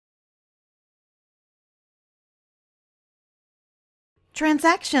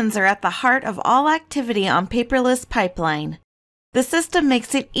Transactions are at the heart of all activity on Paperless Pipeline. The system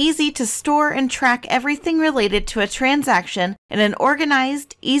makes it easy to store and track everything related to a transaction in an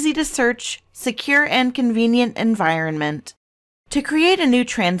organized, easy-to-search, secure, and convenient environment. To create a new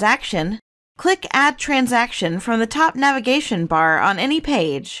transaction, click Add Transaction from the top navigation bar on any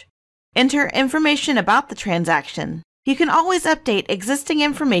page. Enter information about the transaction. You can always update existing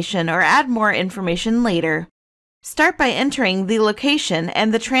information or add more information later. Start by entering the location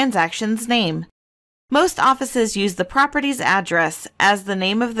and the transaction's name. Most offices use the property's address as the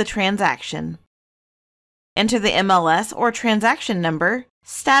name of the transaction. Enter the MLS or transaction number,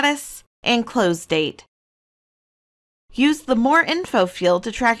 status, and close date. Use the More Info field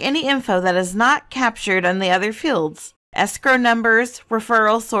to track any info that is not captured in the other fields. Escrow numbers,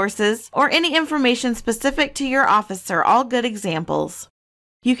 referral sources, or any information specific to your office are all good examples.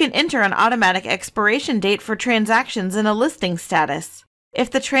 You can enter an automatic expiration date for transactions in a listing status. If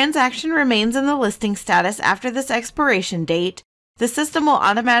the transaction remains in the listing status after this expiration date, the system will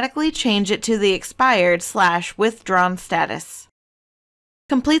automatically change it to the expired/withdrawn status.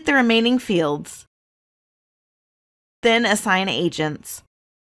 Complete the remaining fields. Then assign agents.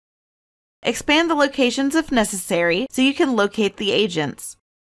 Expand the locations if necessary so you can locate the agents,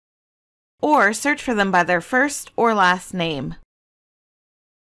 or search for them by their first or last name.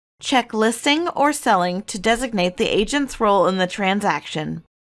 Check Listing or Selling to designate the agent's role in the transaction.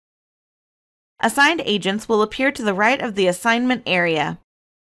 Assigned agents will appear to the right of the assignment area.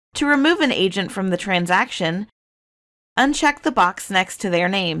 To remove an agent from the transaction, uncheck the box next to their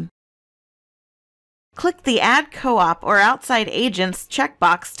name. Click the Add Co-op or Outside Agents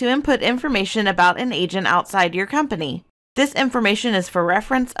checkbox to input information about an agent outside your company. This information is for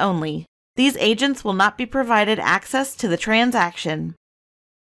reference only. These agents will not be provided access to the transaction.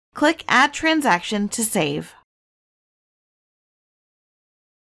 Click Add Transaction to save.